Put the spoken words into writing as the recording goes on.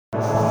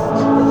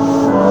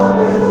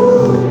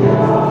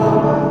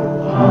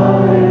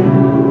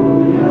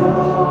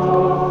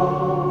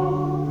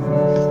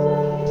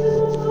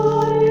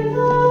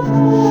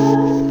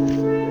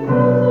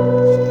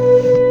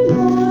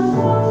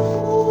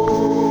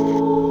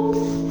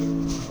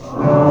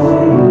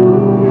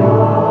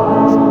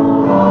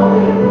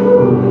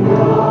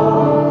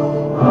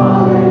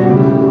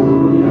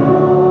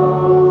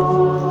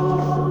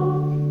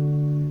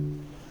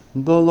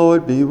The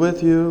Lord be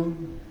with you.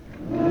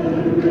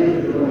 And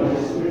with your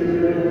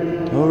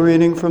spirit. A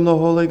reading from the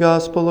Holy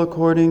Gospel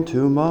according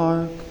to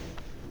Mark.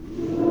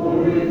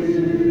 Glory to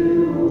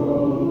you, O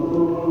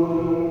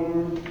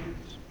Lord.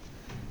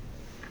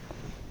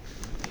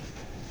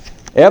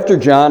 After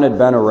John had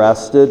been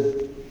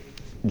arrested,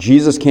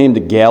 Jesus came to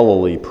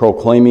Galilee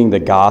proclaiming the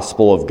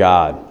gospel of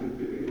God.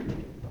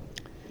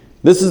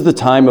 This is the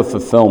time of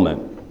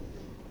fulfillment.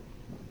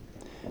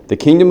 The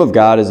kingdom of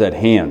God is at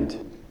hand.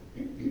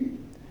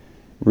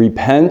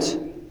 Repent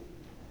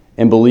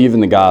and believe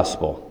in the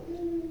gospel.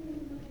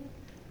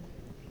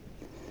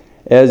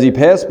 As he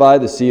passed by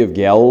the Sea of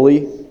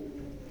Galilee,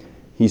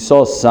 he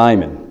saw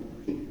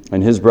Simon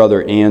and his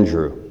brother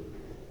Andrew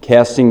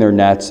casting their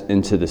nets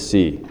into the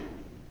sea.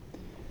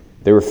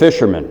 They were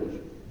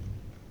fishermen.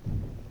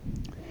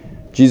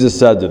 Jesus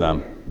said to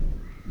them,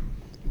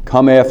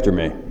 "Come after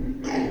me,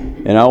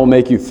 and I will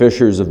make you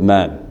fishers of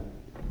men."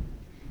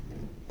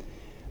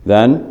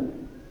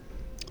 Then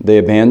they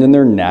abandoned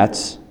their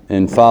nets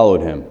and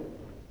followed him.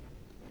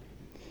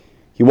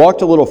 He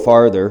walked a little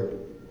farther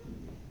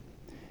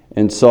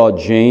and saw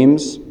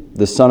James,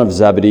 the son of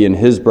Zebedee, and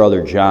his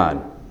brother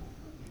John.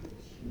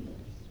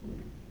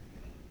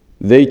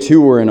 They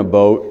too were in a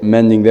boat,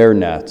 mending their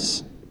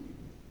nets.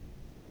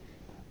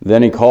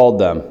 Then he called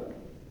them.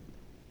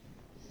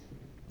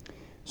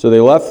 So they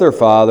left their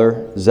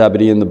father,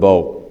 Zebedee, in the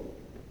boat,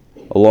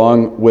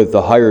 along with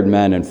the hired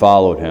men, and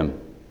followed him.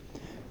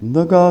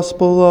 The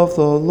Gospel of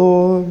the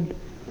Lord.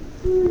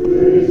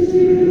 Praise to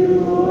you,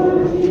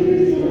 Lord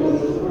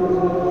Jesus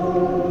Christ.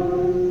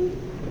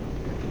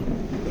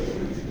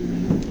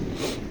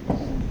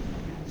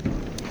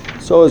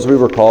 So as we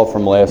recall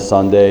from last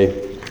Sunday,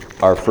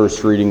 our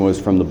first reading was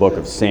from the book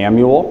of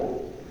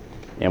Samuel,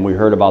 and we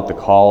heard about the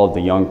call of the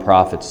young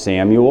prophet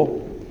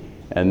Samuel.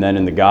 And then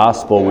in the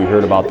Gospel, we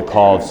heard about the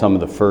call of some of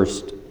the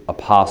first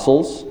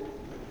apostles.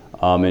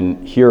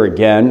 And here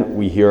again,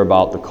 we hear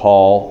about the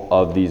call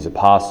of these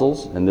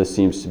apostles, and this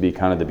seems to be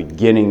kind of the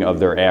beginning of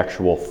their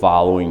actual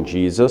following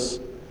Jesus.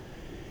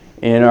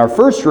 In our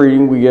first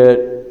reading, we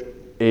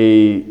get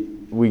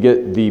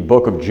the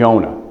book of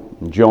Jonah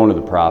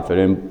the prophet,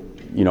 and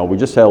we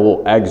just had a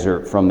little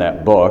excerpt from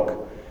that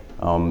book.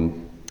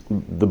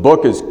 The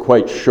book is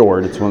quite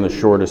short; it's one of the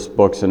shortest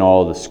books in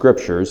all of the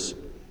scriptures.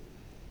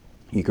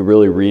 You could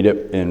really read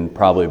it in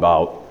probably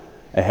about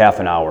a half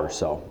an hour or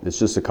so. It's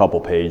just a couple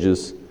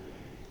pages.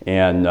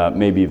 And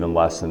maybe even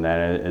less than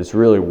that. It's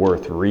really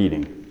worth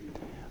reading.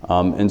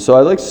 And so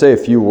I'd like to say a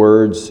few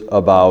words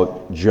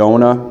about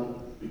Jonah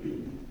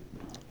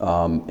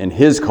and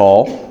his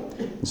call,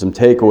 and some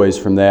takeaways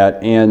from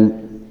that.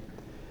 And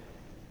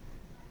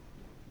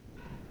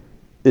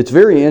it's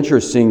very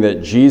interesting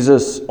that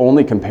Jesus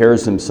only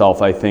compares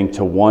himself, I think,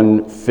 to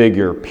one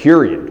figure,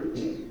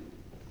 period.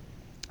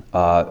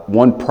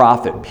 One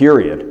prophet,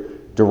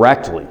 period,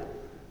 directly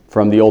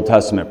from the Old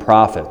Testament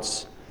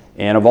prophets.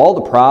 And of all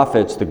the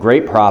prophets, the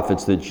great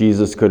prophets that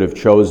Jesus could have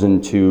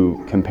chosen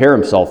to compare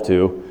himself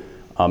to,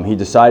 he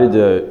decided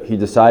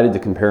to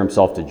compare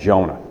himself to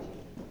Jonah.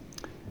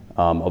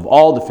 Of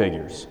all the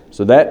figures,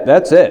 so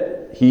that's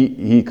it.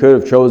 He could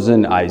have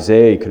chosen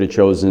Isaiah. He could have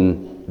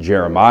chosen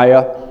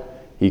Jeremiah.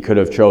 He could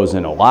have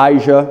chosen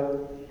Elijah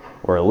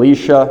or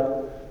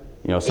Elisha.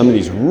 Some of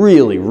these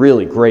really,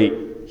 really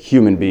great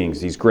human beings,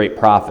 these great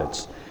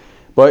prophets.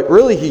 But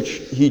really,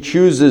 he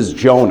chooses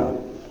Jonah.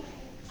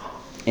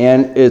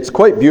 And it's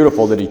quite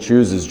beautiful that he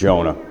chooses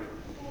Jonah.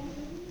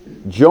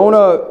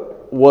 Jonah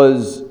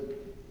was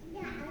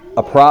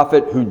a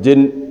prophet who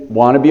didn't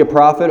want to be a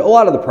prophet. A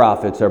lot of the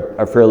prophets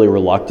are fairly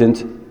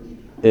reluctant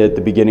at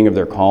the beginning of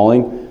their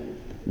calling.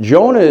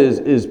 Jonah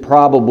is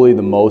probably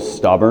the most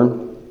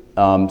stubborn.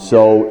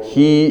 So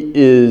he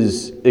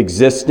is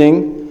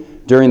existing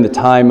during the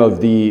time of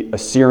the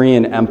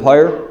Assyrian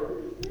Empire.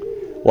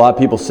 A lot of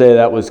people say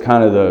that was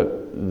kind of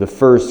the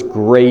first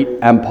great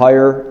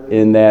empire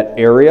in that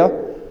area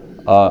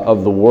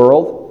of the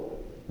world.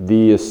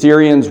 The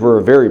Assyrians were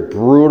a very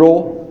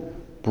brutal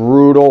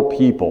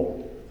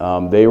people.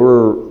 They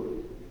were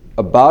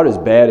about as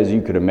bad as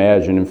you could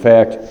imagine. In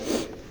fact,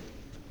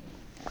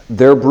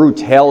 their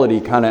brutality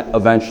kind of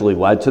eventually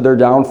led to their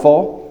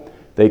downfall.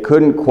 They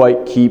couldn't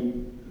quite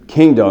keep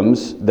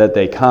kingdoms that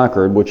they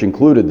conquered, which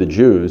included the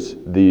Jews.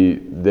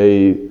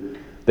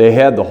 They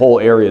had the whole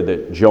area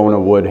that Jonah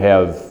would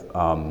have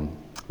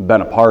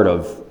been a part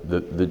of,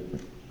 the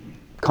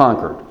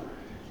conquered.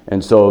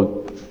 And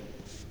so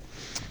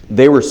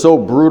they were so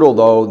brutal,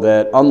 though,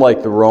 that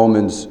unlike the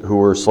Romans, who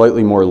were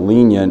slightly more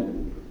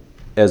lenient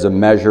as a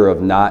measure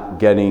of not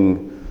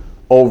getting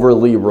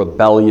overly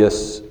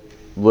rebellious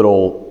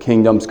little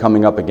kingdoms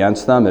coming up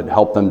against them. It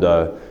helped them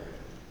to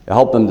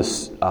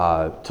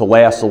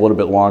last a little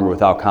bit longer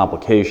without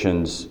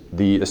complications.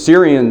 The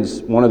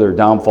Assyrians, one of their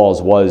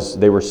downfalls was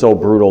they were so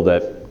brutal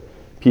that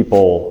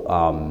people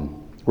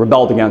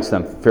rebelled against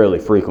them fairly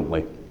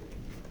frequently.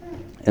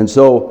 And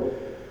so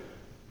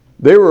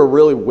they were a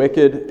really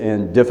wicked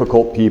and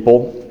difficult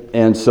people.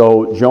 And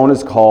so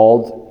Jonah's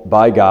called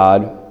by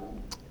God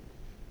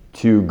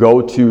to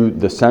go to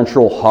the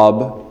central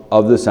hub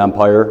of this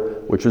empire,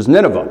 which was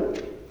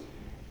Nineveh.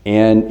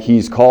 And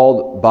he's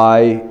called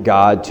by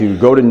God to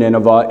go to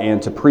Nineveh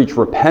and to preach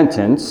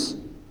repentance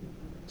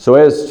so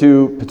as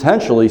to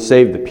potentially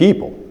save the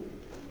people.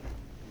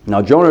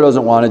 Now, Jonah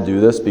doesn't want to do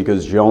this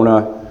because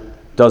Jonah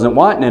doesn't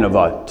want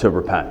Nineveh to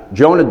repent.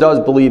 Jonah does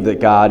believe that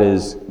God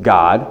is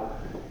God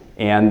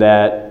and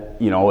that,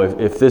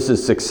 if this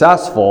is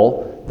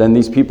successful, then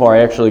these people are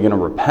actually going to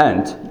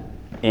repent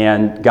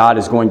and God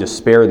is going to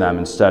spare them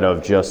instead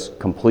of just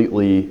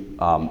completely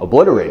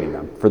obliterating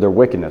them for their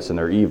wickedness and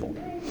their evil.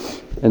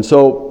 And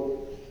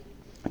so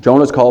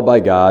Jonah's called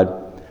by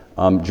God.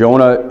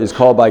 Jonah is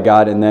called by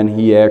God, and then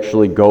he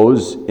actually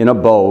goes in a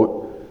boat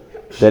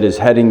that is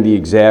heading the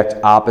exact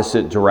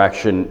opposite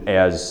direction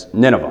as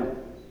Nineveh.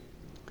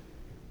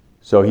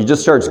 So he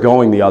just starts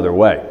going the other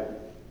way.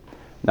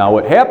 Now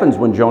what happens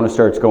when Jonah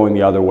starts going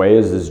the other way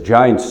is this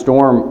giant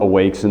storm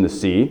awakes in the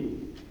sea,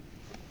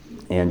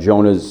 and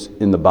Jonah's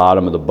in the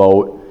bottom of the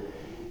boat,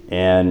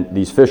 and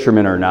these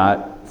fishermen are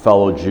not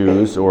fellow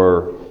Jews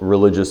or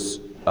religious,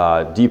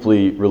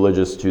 deeply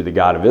religious to the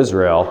God of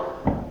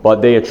Israel,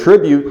 but they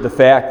attribute the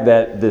fact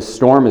that this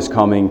storm is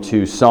coming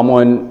to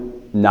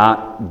someone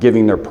not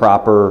giving their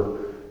proper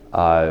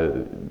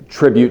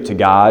tribute to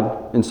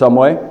God in some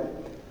way.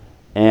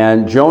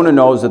 And Jonah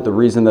knows that the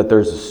reason that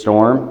there's a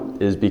storm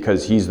is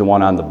because he's the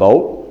one on the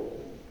boat.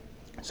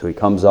 So he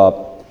comes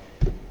up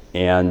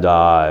and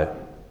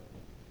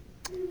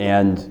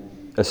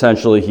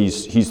essentially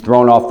he's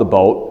thrown off the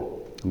boat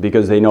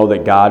because they know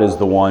that God is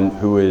the one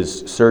who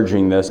is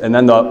surging this. And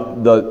then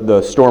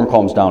the storm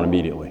calms down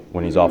immediately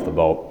when he's off the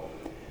boat.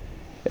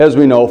 As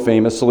we know,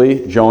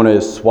 famously, Jonah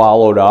is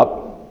swallowed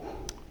up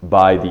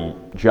by the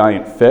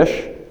giant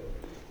fish.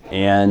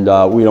 And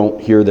we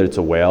don't hear that it's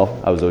a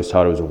whale. I was always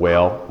taught it was a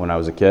whale when I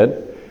was a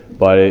kid.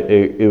 But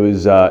it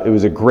was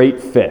a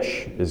great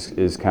fish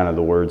is kind of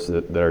the words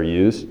that are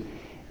used.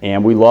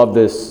 And we love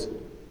this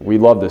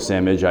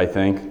image, I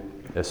think,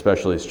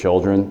 especially as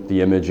children,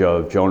 the image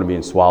of Jonah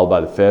being swallowed by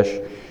the fish.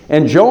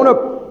 And Jonah,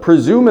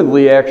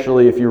 presumably,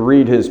 actually, if you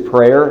read his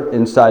prayer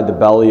inside the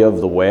belly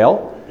of the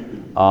whale,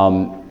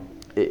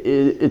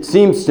 it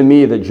seems to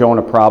me that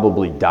Jonah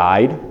probably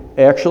died,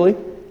 actually,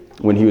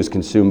 when he was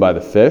consumed by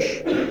the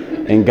fish,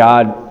 and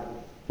God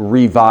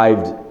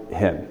revived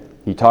him.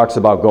 He talks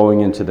about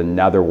going into the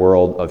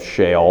netherworld of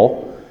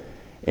Sheol,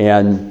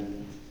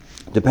 and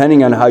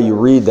depending on how you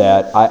read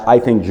that, I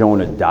think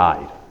Jonah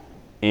died.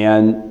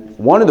 And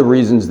one of the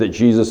reasons that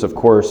Jesus, of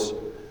course,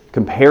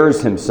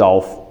 compares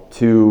himself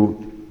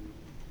to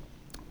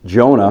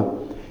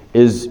Jonah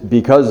is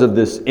because of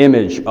this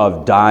image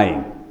of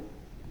dying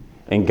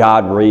and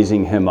God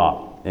raising him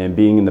up and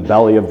being in the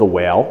belly of the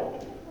whale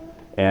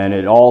and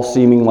it all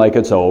seeming like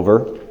it's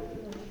over.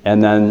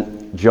 And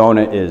then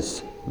Jonah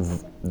is,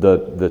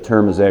 the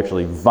term is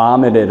actually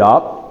vomited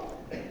up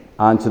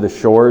onto the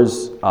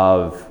shores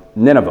of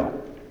Nineveh.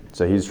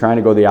 So he's trying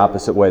to go the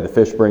opposite way. The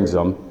fish brings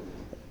him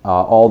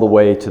all the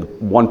way to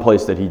one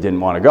place that he didn't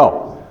want to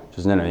go, which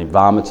is Nineveh. He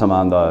vomits him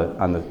on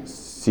the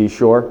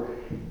seashore,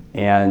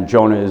 and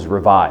Jonah is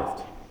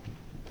revived.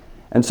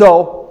 And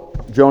so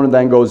Jonah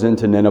then goes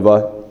into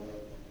Nineveh,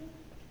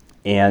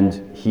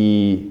 and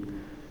he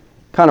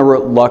kind of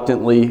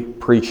reluctantly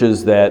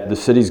preaches that the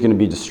city's going to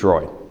be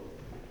destroyed.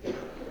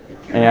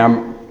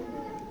 And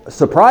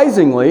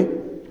surprisingly,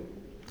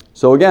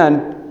 so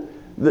again,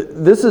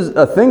 this is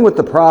a thing with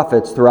the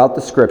prophets throughout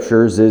the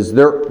scriptures, is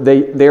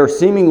they are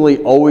seemingly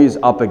always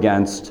up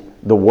against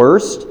the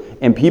worst,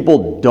 and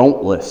people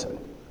don't listen.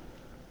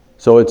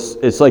 So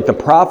it's like the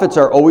prophets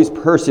are always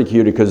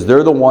persecuted because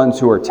they're the ones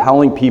who are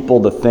telling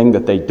people the thing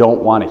that they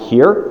don't want to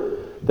hear,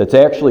 that's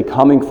actually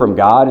coming from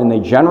God, and they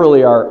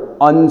generally are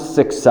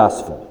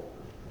unsuccessful.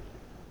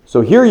 So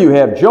here you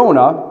have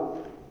Jonah,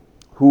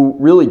 who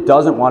really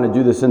doesn't want to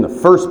do this in the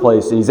first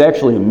place, and he's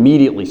actually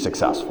immediately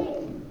successful.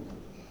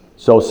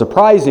 So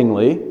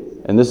surprisingly,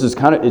 and this is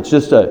kind of, the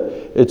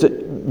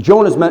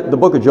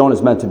book of Jonah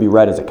is meant to be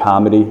read as a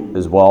comedy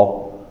as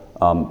well.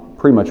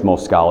 Pretty much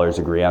most scholars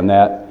agree on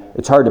that.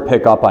 It's hard to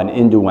pick up on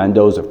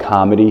innuendos of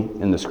comedy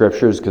in the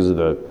scriptures because of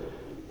the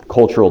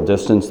cultural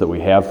distance that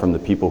we have from the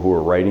people who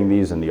are writing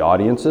these and the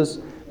audiences.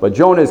 But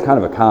Jonah is kind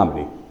of a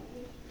comedy.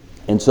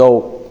 And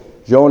so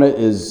Jonah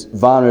is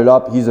vomited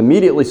up. He's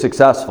immediately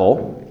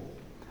successful.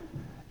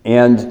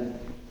 And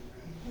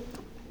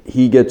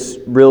he gets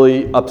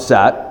really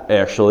upset,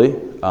 actually.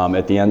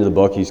 At the end of the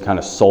book, he's kind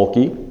of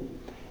sulky.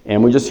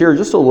 And we just hear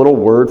just a little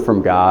word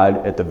from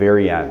God at the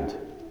very end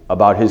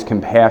about his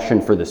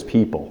compassion for this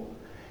people.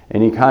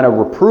 And he kind of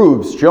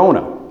reproves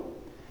Jonah.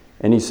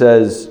 And he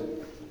says,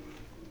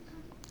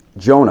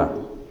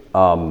 Jonah.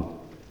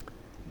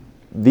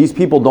 These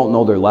people don't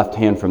know their left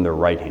hand from their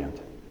right hand.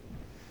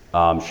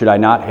 Should I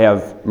not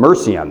have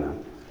mercy on them?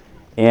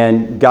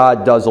 And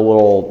God does a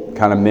little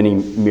kind of mini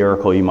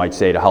miracle, you might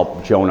say, to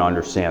help Jonah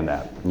understand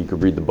that. You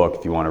could read the book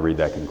if you want to read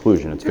that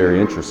conclusion. It's very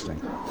interesting.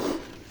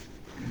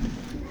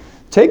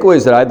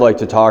 Takeaways that I'd like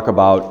to talk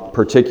about,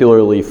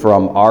 particularly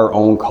from our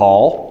own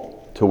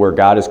call to where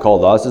God has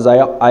called us, is I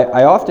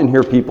often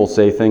hear people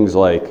say things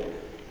like,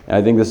 and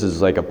I think this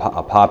is like a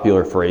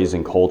popular phrase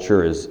in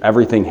culture, is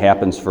everything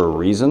happens for a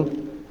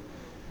reason.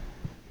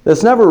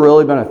 That's never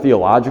really been a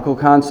theological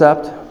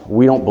concept.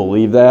 We don't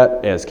believe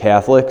that as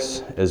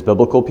Catholics, as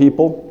biblical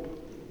people.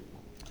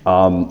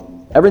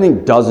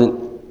 Everything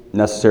doesn't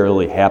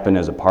necessarily happen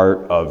as a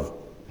part of,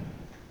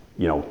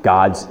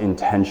 God's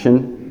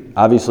intention.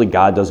 Obviously,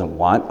 God doesn't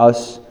want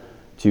us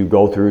to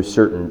go through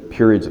certain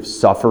periods of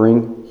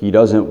suffering. He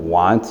doesn't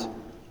want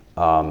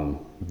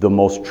the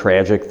most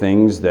tragic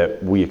things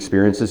that we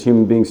experience as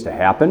human beings to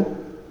happen.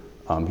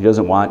 He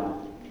doesn't want,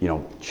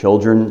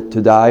 children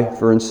to die,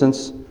 for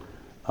instance.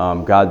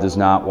 God does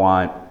not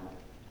want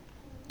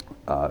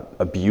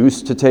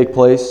abuse to take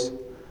place.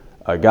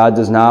 God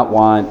does not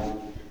want,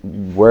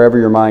 wherever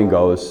your mind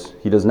goes,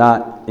 He does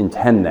not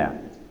intend that.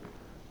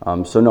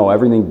 So no,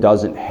 everything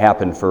doesn't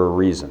happen for a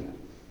reason.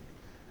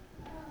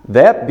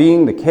 That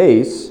being the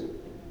case,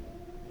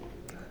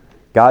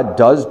 God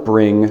does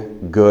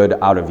bring good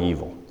out of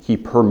evil. He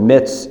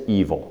permits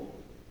evil.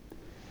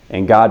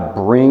 And God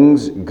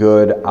brings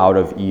good out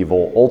of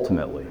evil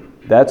ultimately.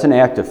 That's an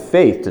act of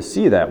faith to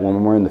see that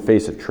when we're in the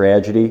face of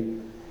tragedy,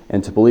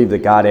 and to believe that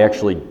God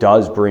actually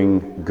does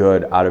bring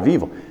good out of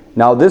evil.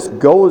 Now, this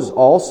goes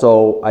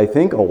also, I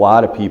think a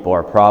lot of people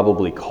are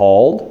probably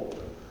called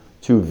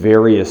to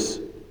various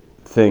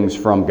things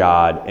from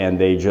God, and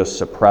they just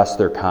suppress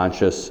their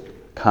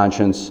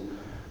conscience,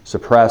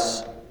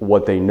 suppress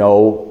what they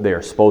know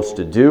they're supposed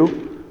to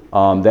do.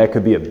 That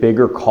could be a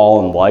bigger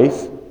call in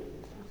life.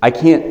 I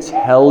can't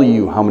tell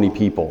you how many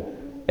people,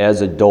 as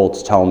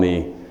adults, tell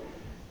me,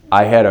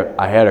 I had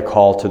a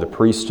call to the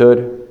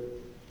priesthood,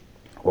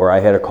 or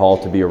I had a call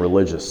to be a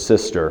religious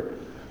sister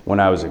when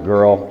I was a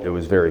girl. It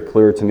was very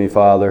clear to me,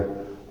 Father,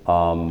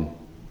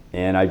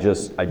 and I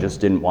just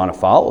didn't want to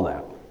follow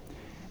that.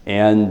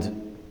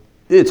 And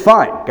it's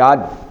fine.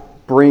 God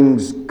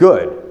brings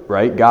good,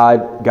 right?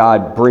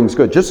 God brings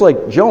good, just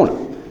like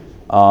Jonah.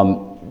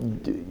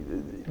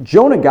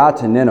 Jonah got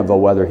to Nineveh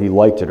whether he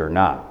liked it or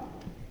not.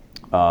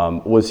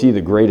 Was he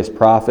the greatest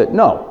prophet?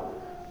 No.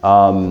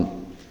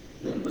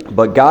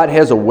 But God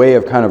has a way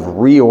of kind of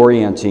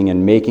reorienting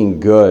and making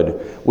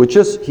good,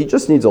 He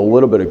just needs a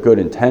little bit of good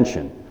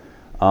intention.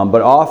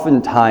 But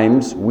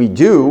oftentimes we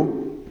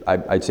do,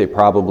 I'd say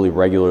probably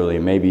regularly,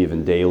 maybe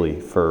even daily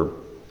for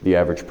the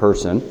average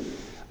person,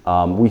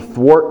 we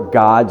thwart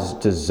God's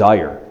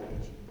desire.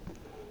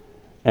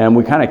 And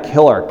we kind of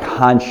kill our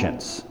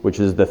conscience, which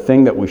is the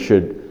thing that we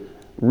should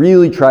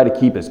really try to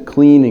keep as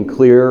clean and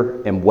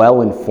clear and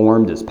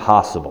well-informed as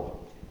possible.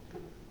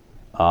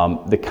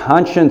 The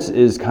conscience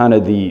is kind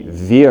of the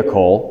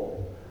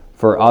vehicle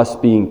for us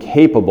being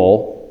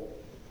capable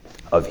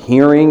of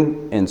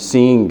hearing and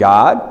seeing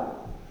God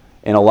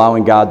and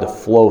allowing God to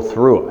flow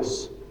through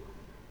us.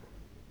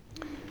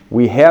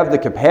 We have the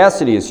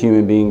capacity as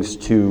human beings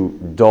to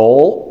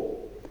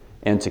dull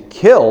and to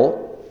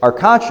kill our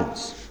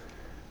conscience.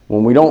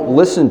 When we don't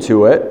listen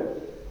to it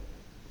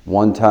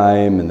one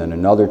time and then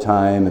another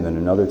time and then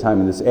another time,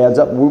 and this adds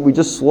up, we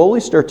just slowly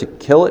start to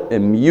kill it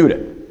and mute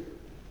it.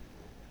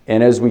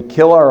 And as we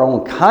kill our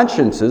own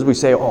consciences, we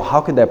say, oh,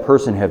 how could that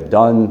person have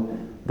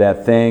done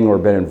that thing or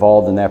been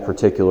involved in that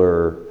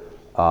particular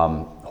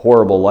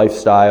horrible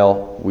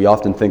lifestyle? We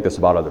often think this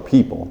about other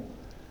people.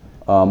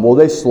 Well,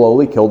 they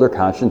slowly kill their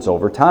conscience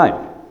over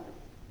time.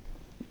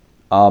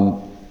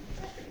 And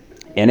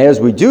as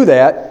we do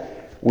that,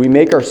 we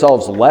make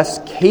ourselves less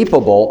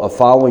capable of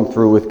following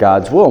through with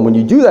God's will. And when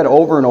you do that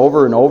over and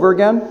over and over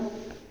again,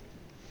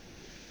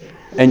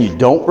 and you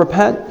don't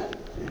repent,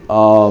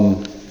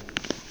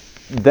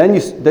 then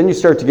you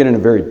start to get in a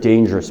very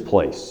dangerous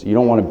place. You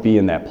don't want to be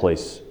in that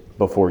place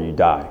before you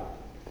die.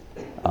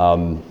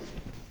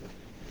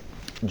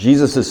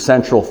 Jesus'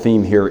 central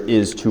theme here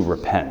is to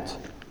repent.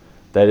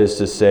 That is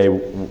to say,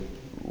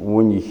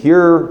 when you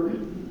hear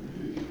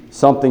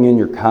something in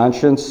your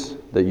conscience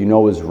that you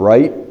know is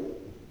right,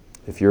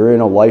 if you're in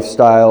a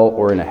lifestyle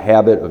or in a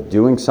habit of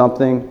doing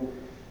something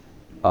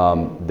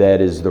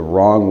that is the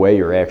wrong way,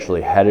 you're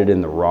actually headed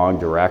in the wrong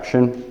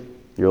direction.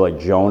 You're like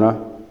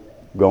Jonah,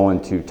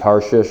 going to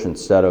Tarshish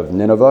instead of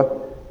Nineveh.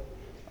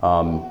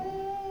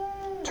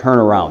 Turn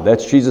around.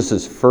 That's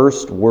Jesus'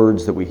 first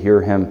words that we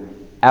hear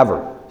him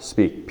ever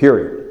speak,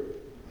 period,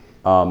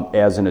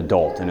 as an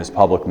adult in his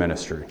public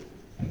ministry.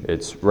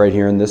 It's right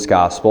here in this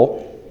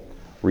gospel.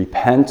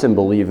 Repent and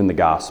believe in the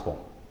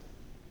gospel.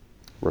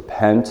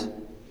 Repent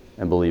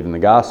and believe in the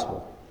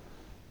gospel.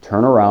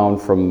 Turn around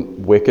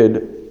from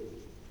wicked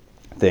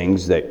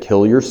things that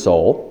kill your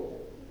soul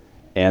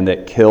and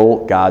that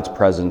kill God's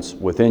presence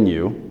within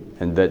you,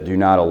 and that do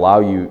not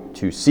allow you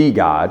to see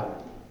God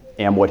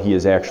and what He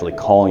is actually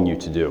calling you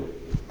to do.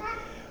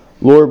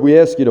 Lord, we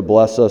ask you to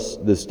bless us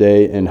this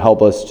day and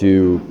help us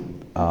to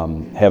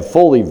have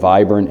fully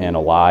vibrant and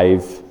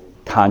alive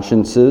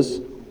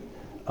consciences,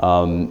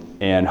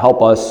 and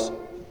help us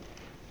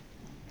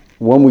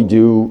when we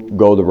do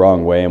go the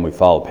wrong way and we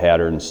follow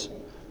patterns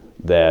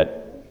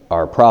that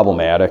are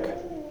problematic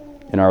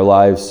in our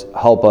lives.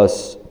 Help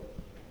us,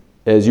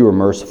 as you were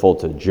merciful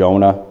to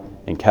Jonah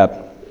and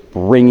kept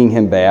bringing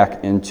him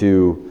back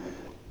into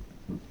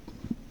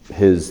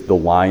the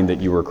line that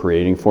you were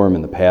creating for him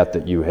and the path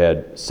that you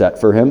had set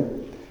for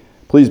him.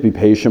 Please be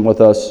patient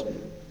with us.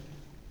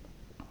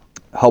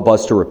 Help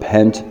us to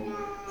repent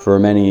for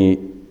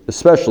many,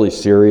 especially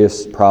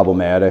serious,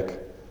 problematic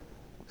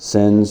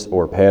sins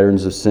or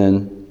patterns of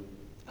sin.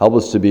 Help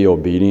us to be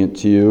obedient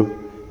to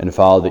you and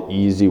follow the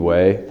easy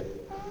way,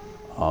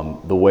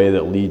 the way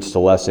that leads to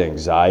less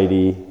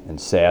anxiety and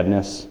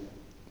sadness,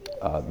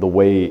 the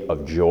way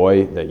of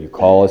joy that you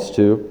call us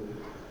to.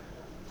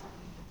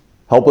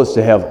 Help us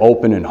to have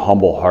open and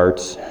humble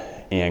hearts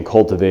and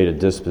cultivate a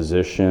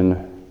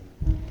disposition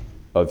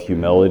of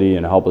humility,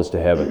 and help us to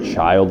have a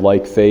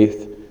childlike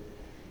faith,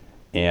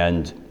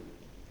 and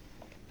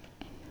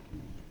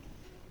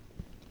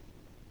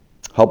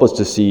help us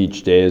to see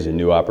each day as a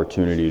new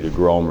opportunity to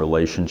grow in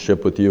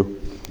relationship with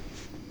you,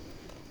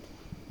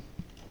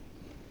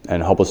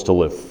 and help us to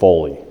live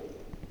fully.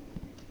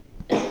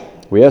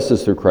 We ask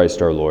this through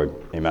Christ our Lord.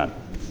 Amen.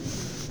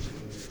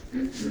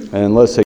 And let's